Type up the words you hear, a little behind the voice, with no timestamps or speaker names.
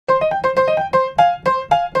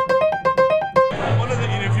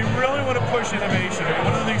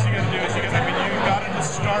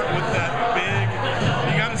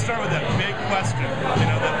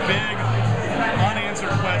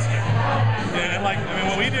like, I mean,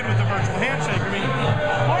 what we did with the virtual handshake, I mean,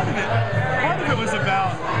 part of it was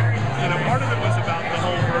about, part of it was about the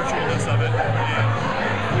whole virtualness of it, and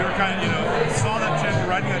we were kind of, saw that trend,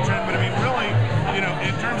 riding that trend, but I mean, really,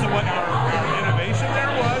 in terms of what our innovation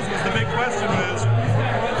there was the big question was,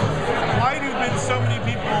 why do so many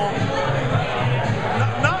people,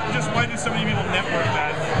 not just why do so many people network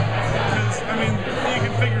that, because, I mean, you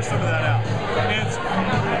can figure some of that out. It's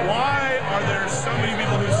why are there so many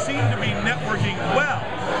people who seem to be networking well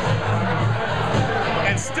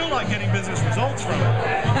and still not getting business results from it?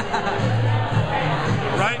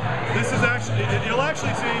 Right? This is actually, you'll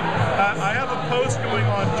actually see, I have a post going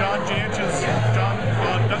on John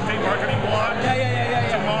Duct Tape Marketing blog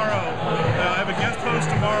tomorrow. I have a guest post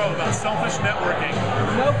tomorrow about selfish networking.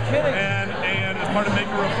 No kidding. And as part of Make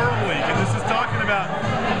a Referral Week. And this is talking about,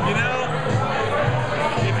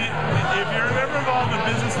 if you're ever involved in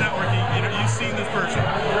business networking, you've seen this person.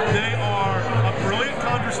 They are a brilliant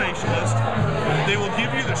conversationalist. They will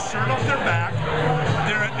give you the shirt off their back.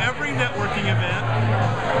 They're at every networking event,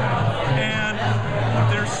 and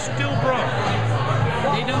they're still broke.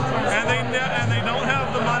 And they don't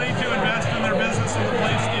have the money to invest in their business in the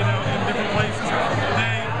place, in different places.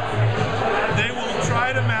 They will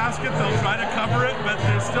try to mask it. They'll try to cover it, but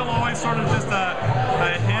there's still always sort of just a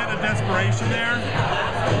hint of desperation there.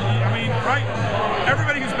 I mean, right?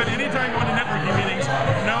 Everybody who's spent any time going to networking meetings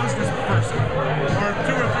knows this person, or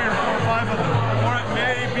 2 or 3 or 4 or 5 of them, or it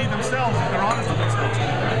may be themselves if they're honest with themselves.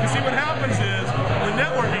 You see, what happens is the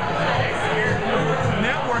networking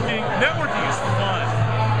is fun.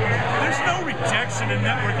 There's no rejection in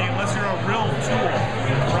networking unless you're a real tool,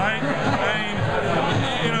 right? I mean,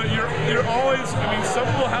 you're always,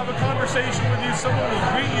 someone will have a conversation with you, someone will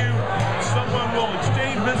greet you, someone will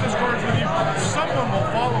exchange business cards with you, someone will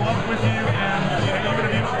follow up with you, and even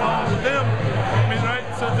if you don't follow up with them, right?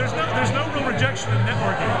 So there's no real rejection in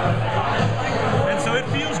networking, and so it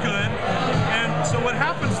feels good. And so what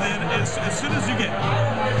happens then is, as soon as you get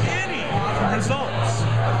any results,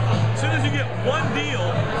 as soon as you get one deal,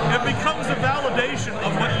 it becomes a validation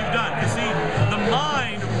of what you've done. You see, the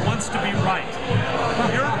mind wants to be right.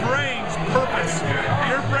 Your brain's purpose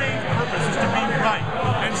is to be right.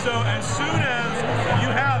 And so as soon as you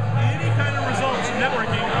have any kind of results in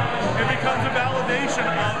networking, it becomes a validation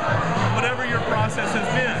of whatever your process has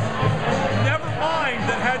been. Never mind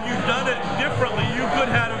that had you done it differently, you could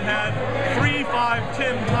have had 3, 5,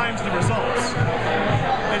 10 times the results.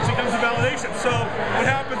 It becomes a validation. So what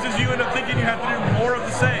happens is you end up thinking you have to do more of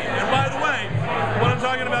the same. And by the way, what I'm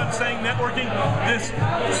talking about saying networking, this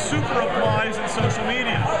super applies in social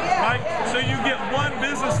media, right? So you get one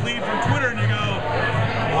business lead from Twitter and you go,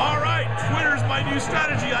 all right, Twitter's my new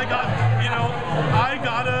strategy. I got a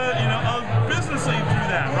business lead through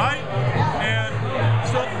that, right? And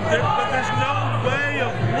so, but there's no way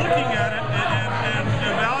of looking at it and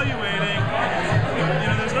evaluating.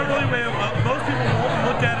 There's no really way of, most people won't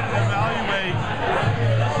look at it and evaluate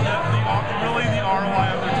really the ROI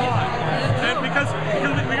of their time. And because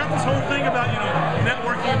we got this whole thing about,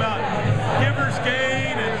 networking, about givers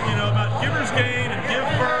gain, and, about givers gain and give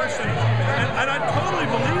first, and I totally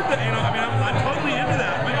believe that, I'm totally into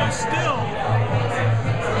that, but you still,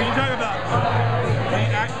 when you talk about the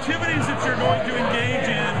activities that you're going to engage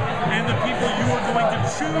in and the people you are going to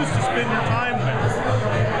choose to spend your time with,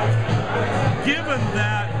 given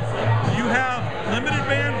that you have limited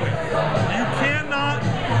bandwidth, you cannot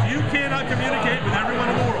communicate with everyone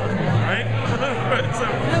in the world, right? So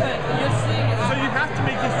you have to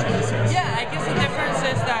make these choices. Yeah, I guess the difference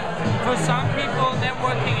is that for some people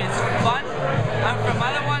networking is fun, and from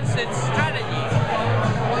other ones it's strategy.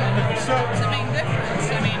 So it's a big difference.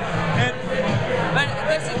 But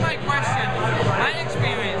this is my question. My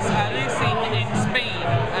experience, at least in Spain,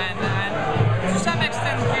 and to some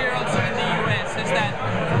extent here also in the US, is that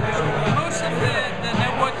most of the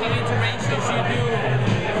networking interventions you do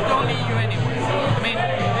don't lead you anywhere.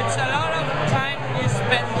 It's a lot of time you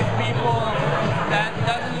spend with people that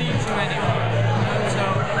doesn't lead you anywhere. So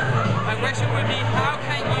my question would be, how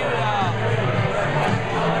can you,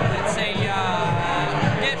 let's say,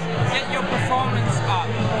 get your performance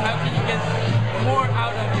up? How can you get more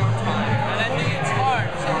out of your time? And I think it's hard.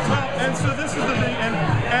 And so this is the thing, and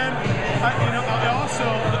I also,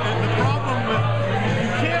 the problem with, you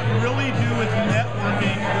can't really do with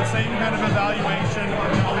networking the same kind of evaluation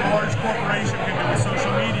a large corporation can do with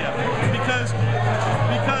social media, because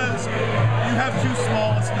you have too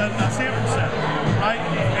small a sample set, right?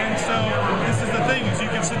 And so this is the thing, is you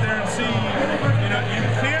can sit there and see, you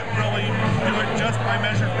can't really do it just by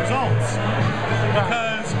measured results,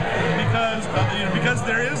 because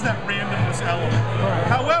there is that randomness element.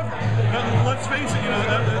 However, let's face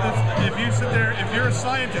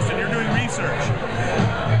scientist and you're doing research,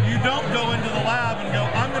 you don't go into the lab and go,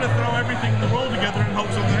 I'm going to throw everything in the world together and hope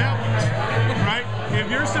something happens, right? If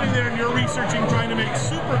you're sitting there and you're researching trying to make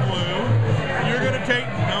super glue, you're going to take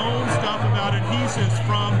known stuff about adhesives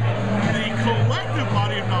from the collective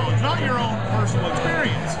body of knowledge, not your own personal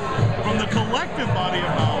experience, from the collective body of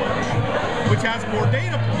knowledge, which has more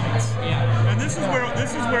data points. Yeah. And this is where a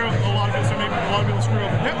lot of people, so maybe a lot of people screw up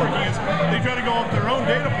with networking, is they try to go off their own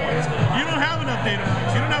data points. You don't have enough data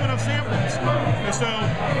points. You don't have enough samples. And so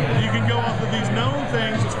you can go off of these known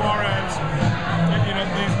things as far as, you know,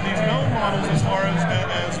 these known models as far as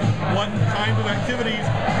what kind of activities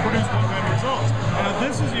produce what kind of results. And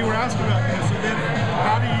this is, you were asking about, you know, so then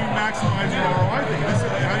how do you maximize your ROI thing?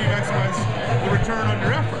 How do you maximize the return on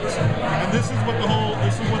your efforts? And this is what the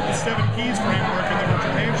 7 keys framework and the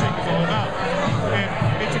virtual handshake is all about. And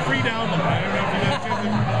it's a free download. I don't know if you had a chance to,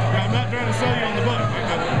 now, I'm not trying to sell you on the book.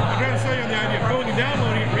 I'm trying to sell you on the idea of going and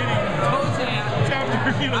downloading and reading chapter,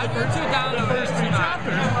 you know, the first 2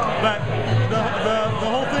 chapters. But the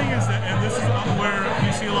whole thing is that, and this is where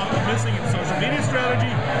you see a lot of missing in social media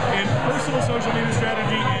strategy, in personal social media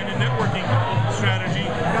strategy, and in networking strategy,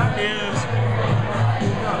 is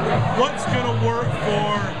what's going to work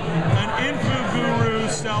for an info guru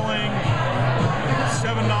selling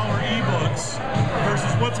 $7 ebooks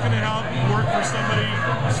versus what's going to help work for somebody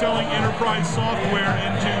selling enterprise software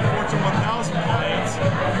into Fortune 1000 clients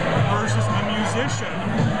versus a musician.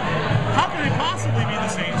 How can they possibly be the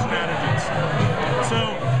same strategies? So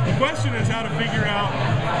the question is how to figure out,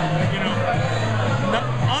 you know,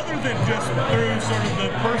 other than just through sort of the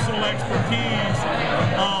personal expertise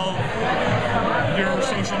of your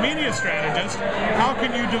social media strategist, how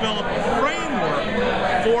can you develop a framework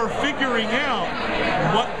for figuring out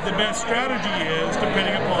what the best strategy is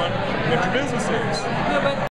depending upon what your business is?